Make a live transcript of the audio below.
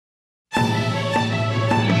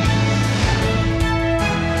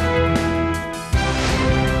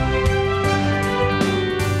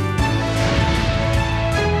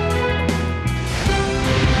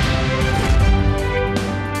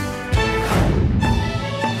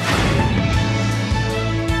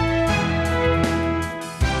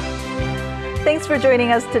Thanks for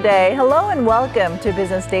joining us today. Hello and welcome to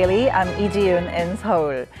Business Daily. I'm Lee Ji-yoon in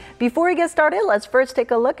Seoul. Before we get started, let's first take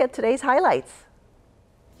a look at today's highlights.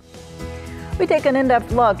 We take an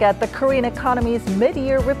in-depth look at the Korean economy's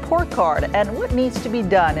mid-year report card and what needs to be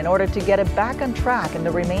done in order to get it back on track in the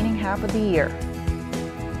remaining half of the year.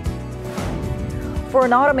 Foreign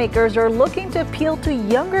automakers are looking to appeal to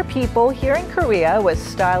younger people here in Korea with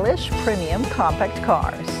stylish, premium, compact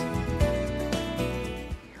cars.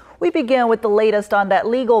 We begin with the latest on that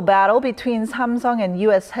legal battle between Samsung and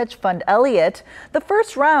U.S. hedge fund Elliott. The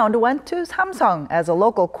first round went to Samsung as a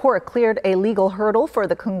local court cleared a legal hurdle for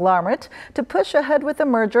the conglomerate to push ahead with a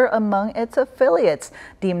merger among its affiliates,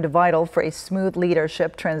 deemed vital for a smooth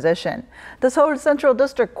leadership transition. The Seoul Central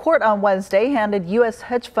District Court on Wednesday handed U.S.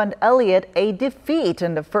 hedge fund Elliott a defeat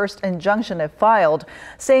in the first injunction it filed,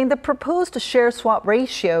 saying the proposed share swap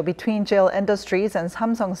ratio between JL Industries and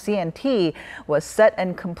Samsung C&T was set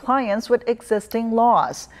in compliance with existing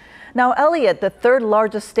laws. Now, Elliott, the third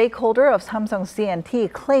largest stakeholder of Samsung C&T,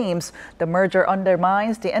 claims the merger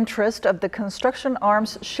undermines the interest of the construction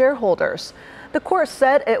arm's shareholders. The court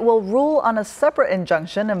said it will rule on a separate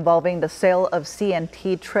injunction involving the sale of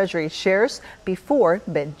C&T Treasury shares before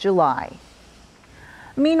mid-July.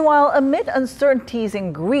 Meanwhile, amid uncertainties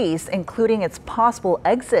in Greece, including its possible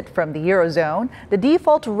exit from the Eurozone, the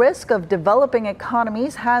default risk of developing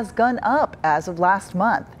economies has gone up as of last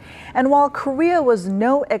month. And while Korea was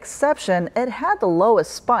no exception, it had the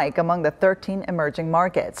lowest spike among the 13 emerging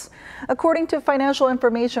markets. According to financial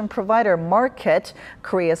information provider Market,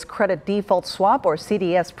 Korea's credit default swap, or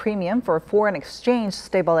CDS premium for foreign exchange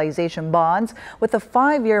stabilization bonds with a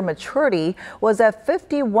 5-year maturity was at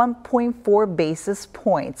 51.4 basis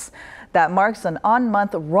points. That marks an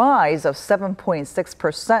on-month rise of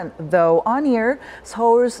 7.6%, though on-year,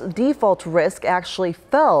 Seoul's default risk actually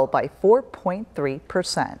fell by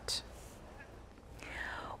 4.3%.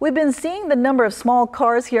 We've been seeing the number of small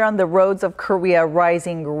cars here on the roads of Korea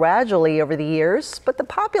rising gradually over the years, but the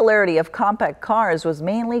popularity of compact cars was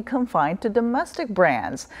mainly confined to domestic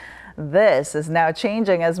brands. This is now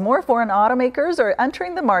changing as more foreign automakers are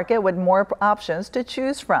entering the market with more options to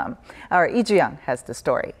choose from. Our Lee Ji-young has the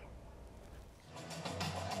story.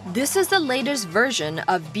 This is the latest version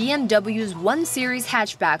of BMW's 1 Series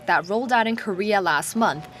hatchback that rolled out in Korea last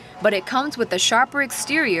month, but it comes with a sharper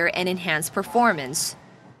exterior and enhanced performance.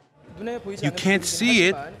 You can't see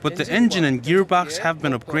it, but the engine and gearbox have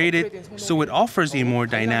been upgraded, so it offers a more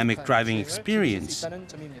dynamic driving experience.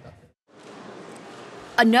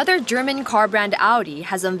 Another German car brand Audi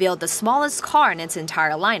has unveiled the smallest car in its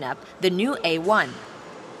entire lineup, the new A1.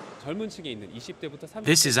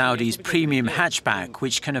 This is Audi's premium hatchback,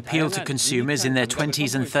 which can appeal to consumers in their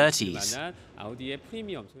 20s and 30s.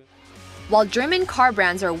 While German car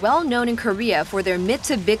brands are well known in Korea for their mid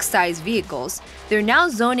to big size vehicles, they're now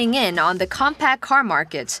zoning in on the compact car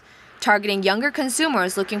market, targeting younger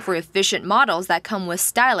consumers looking for efficient models that come with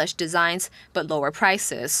stylish designs but lower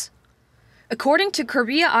prices. According to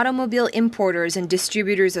Korea Automobile Importers and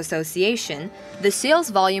Distributors Association, the sales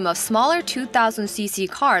volume of smaller 2,000cc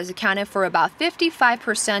cars accounted for about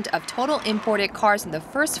 55% of total imported cars in the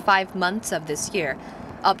first 5 months of this year,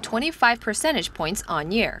 up 25 percentage points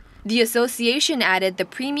on year. The association added the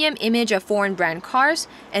premium image of foreign brand cars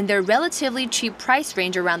and their relatively cheap price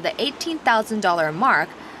range around the $18,000 mark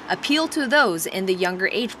appeal to those in the younger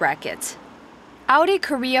age bracket. Audi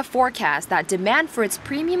Korea forecasts that demand for its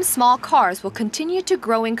premium small cars will continue to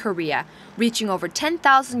grow in Korea, reaching over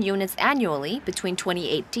 10,000 units annually between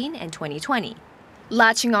 2018 and 2020.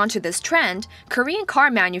 Latching onto this trend, Korean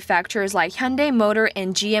car manufacturers like Hyundai Motor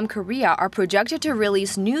and GM Korea are projected to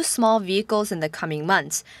release new small vehicles in the coming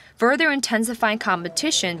months, further intensifying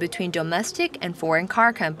competition between domestic and foreign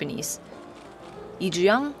car companies. Lee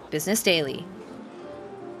Ji-young, Business Daily.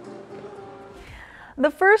 The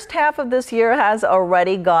first half of this year has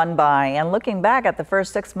already gone by, and looking back at the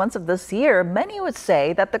first 6 months of this year, many would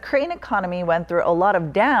say that the Korean economy went through a lot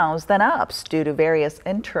of downs than ups due to various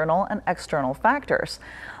internal and external factors.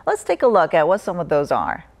 Let's take a look at what some of those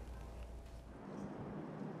are.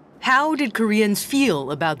 How did Koreans feel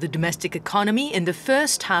about the domestic economy in the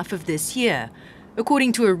first half of this year?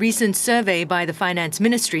 According to a recent survey by the Finance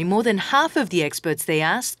Ministry, more than half of the experts they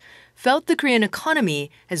asked felt the Korean economy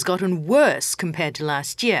has gotten worse compared to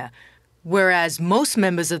last year, whereas most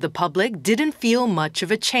members of the public didn't feel much of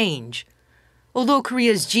a change. Although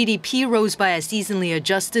Korea's GDP rose by a seasonally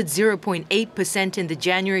adjusted 0.8% in the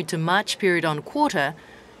January to March period on quarter,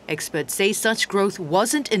 experts say such growth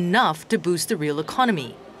wasn't enough to boost the real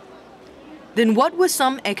economy. Then what were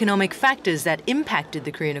some economic factors that impacted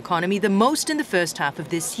the Korean economy the most in the first half of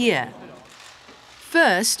this year?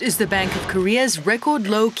 First is the Bank of Korea's record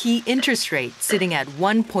low-key interest rate, sitting at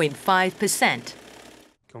 1.5%.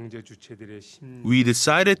 We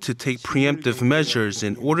decided to take preemptive measures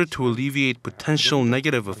in order to alleviate potential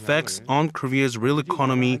negative effects on Korea's real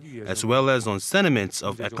economy as well as on sentiments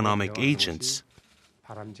of economic agents.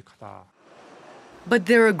 But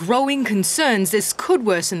there are growing concerns this could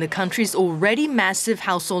worsen the country's already massive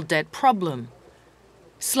household debt problem.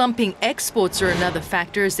 Slumping exports are another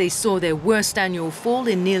factor as they saw their worst annual fall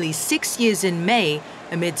in nearly 6 years in May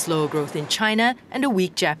amid slower growth in China and a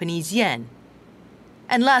weak Japanese yen.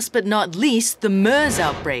 And last but not least, the MERS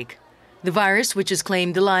outbreak. The virus, which has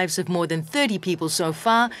claimed the lives of more than 30 people so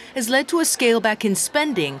far, has led to a scale back in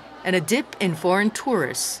spending and a dip in foreign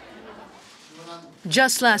tourists.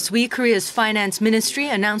 Just last week, Korea's finance ministry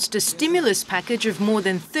announced a stimulus package of more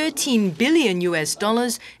than $13 billion,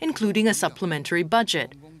 including a supplementary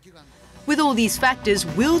budget. With all these factors,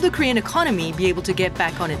 will the Korean economy be able to get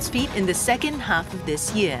back on its feet in the second half of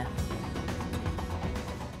this year?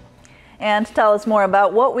 And to tell us more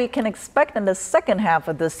about what we can expect in the second half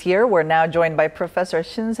of this year, we're now joined by Professor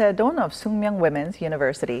Shin Se-don of Sookmyung Women's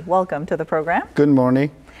University. Welcome to the program. Good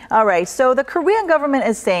morning. All right, so the Korean government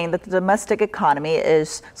is saying that the domestic economy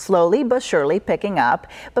is slowly but surely picking up,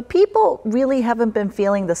 but people really haven't been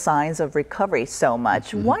feeling the signs of recovery so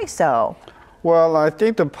much. Why so? Well, I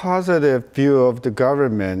think the positive view of the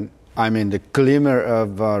government, the glimmer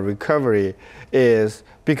of recovery, is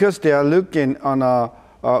because they are looking on a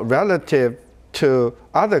relative to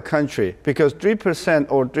other country, because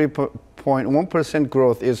 3% or 3.1%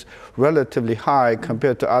 growth is relatively high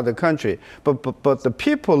compared to other country. But the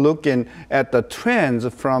people looking at the trends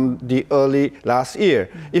from the early last year,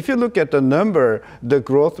 if you look at the number, the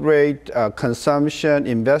growth rate, consumption,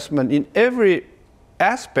 investment, in every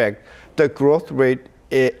aspect, the growth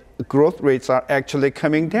rates are actually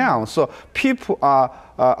coming down. So people are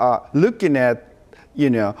looking at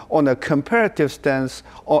on a comparative stance,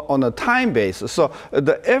 on a time basis. So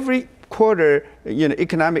every quarter,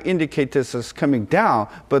 economic indicators is coming down,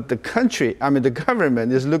 but the country, the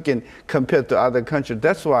government is looking compared to other countries.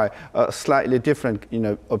 That's why a slightly different,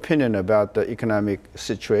 opinion about the economic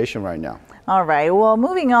situation right now. All right. Well,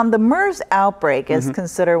 moving on, the MERS outbreak is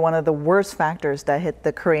considered one of the worst factors that hit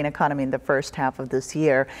the Korean economy in the first half of this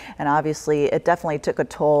year. And obviously, it definitely took a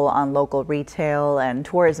toll on local retail and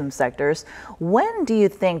tourism sectors. When do you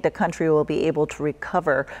think the country will be able to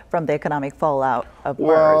recover from the economic fallout of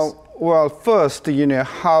MERS? Well, first,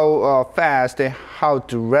 how fast and how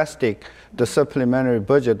drastic the supplementary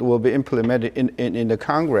budget will be implemented in the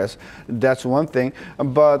Congress. That's one thing.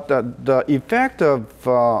 But the effect of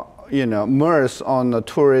MERS on the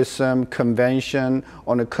tourism, convention,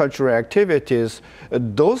 on the cultural activities,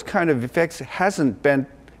 those kind of effects has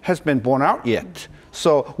been borne out yet.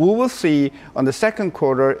 So we will see on the second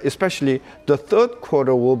quarter, especially the third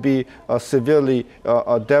quarter, will be severely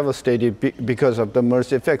devastated because of the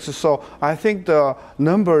MERS effects. So I think the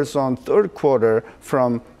numbers on third quarter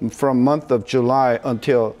from month of July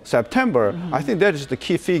until September, I think that is the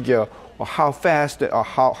key figure. How fast,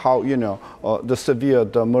 how the severe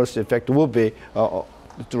the MERS effect will be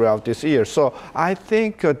throughout this year. So I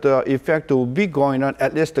think the effect will be going on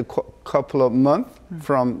at least a couple of months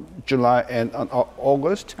from July and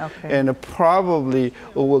August, and probably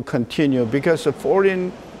will continue because the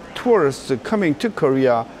foreign tourists coming to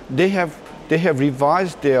Korea, they have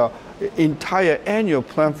revised their entire annual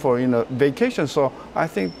plan for vacation. So I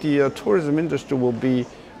think the tourism industry will be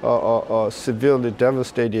severely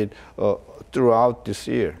devastated throughout this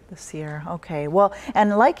year. Okay. Well,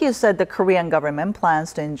 and like you said, the Korean government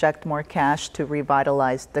plans to inject more cash to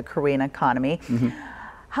revitalize the Korean economy.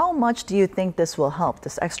 How much do you think this will help,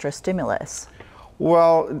 this extra stimulus?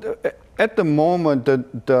 Well, at the moment,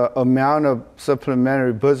 the amount of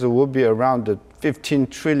supplementary budget will be around the 15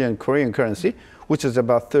 trillion Korean currency, which is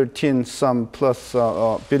about 13 some plus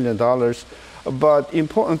billion dollars. But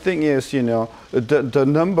important thing is, the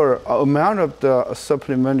amount of the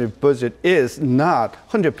supplementary budget is not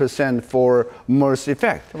 100% for MERS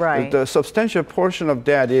effect. Right. The substantial portion of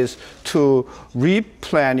that is to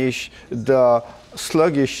replenish the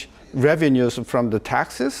sluggish revenues from the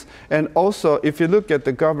taxes. And also, if you look at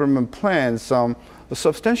the government plans, a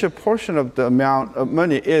substantial portion of the amount of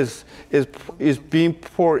money is being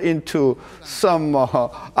poured into some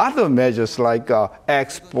other measures like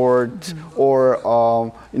export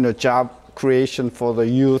or job creation for the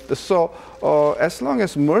youth. So as long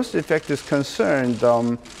as MERS effect is concerned,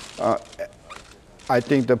 I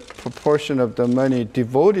think the proportion of the money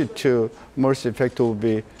devoted to MERS effect will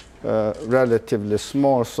be relatively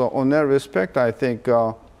small. So on that respect, I think,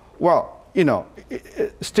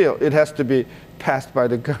 still it has to be passed by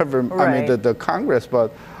the government. Right. I mean the Congress,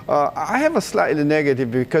 but. I have a slightly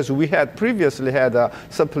negative because we had previously had a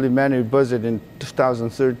supplementary budget in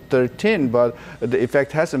 2013, but the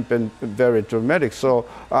effect hasn't been very dramatic. So,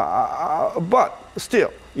 but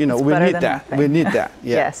still, we need that. We need that.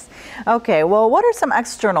 Yeah. Yes. Okay. Well, what are some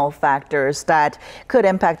external factors that could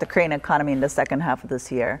impact the Korean economy in the second half of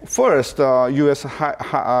this year? First, U.S.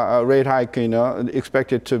 Rate hike,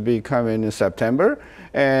 expected to be coming in September.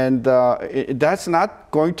 And that's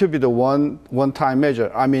not going to be the one-time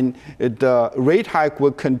measure. I mean, the rate hike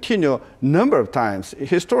will continue number of times.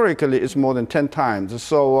 Historically, it's more than 10 times.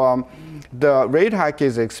 So the rate hike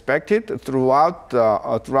is expected throughout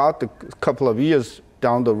the couple of years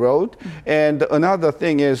down the road. And another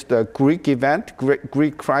thing is the Greek event,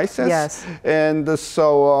 Greek crisis. Yes. And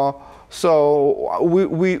so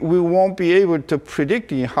we won't be able to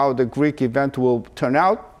predict how the Greek event will turn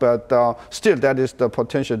out, but still that is the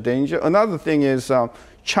potential danger. Another thing is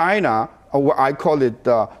China, I call it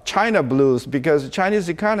China blues, because the Chinese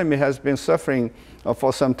economy has been suffering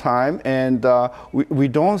for some time, and we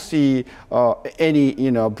don't see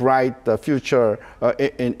any bright future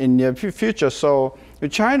in near future. So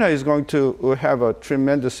China is going to have a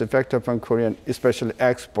tremendous effect upon Korean, especially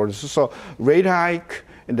exports. So rate hike,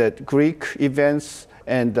 the Greek events,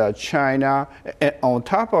 and China. And on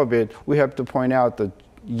top of it, we have to point out the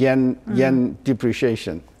yen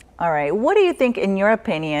depreciation. All right. What do you think, in your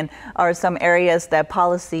opinion, are some areas that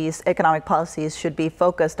economic policies should be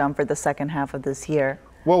focused on for the second half of this year?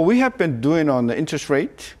 Well, we have been doing on the interest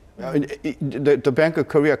rate. The Bank of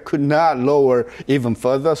Korea could not lower even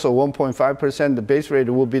further, so 1.5%, the base rate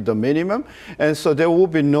will be the minimum. And so there will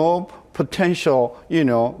be no potential,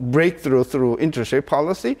 breakthrough through interest rate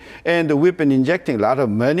policy. And we've been injecting a lot of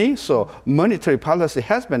money, so monetary policy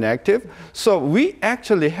has been active. So we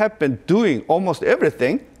actually have been doing almost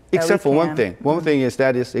everything except for one thing. One thing is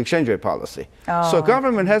exchange rate policy. Oh. So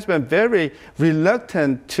government has been very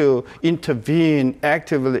reluctant to intervene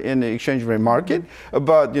actively in the exchange rate market.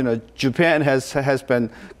 But Japan has been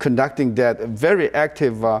conducting that very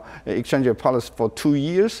active exchange rate policy for 2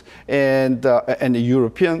 years, and the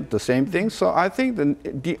European the same thing. So I think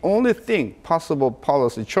the only possible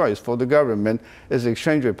policy choice for the government is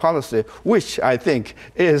exchange rate policy, which I think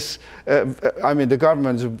is the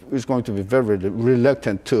government is going to be very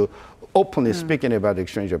reluctant to openly speaking about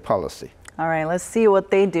exchange rate policy. All right, let's see what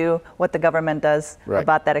they do, what the government does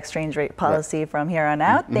about that exchange rate policy from here on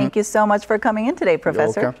out. Thank you so much for coming in today,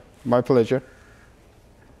 Professor. You're welcome. My pleasure.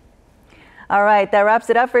 All right, that wraps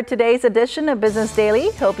it up for today's edition of Business Daily.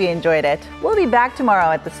 Hope you enjoyed it. We'll be back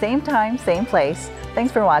tomorrow at the same time, same place.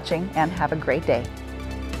 Thanks for watching, and have a great day.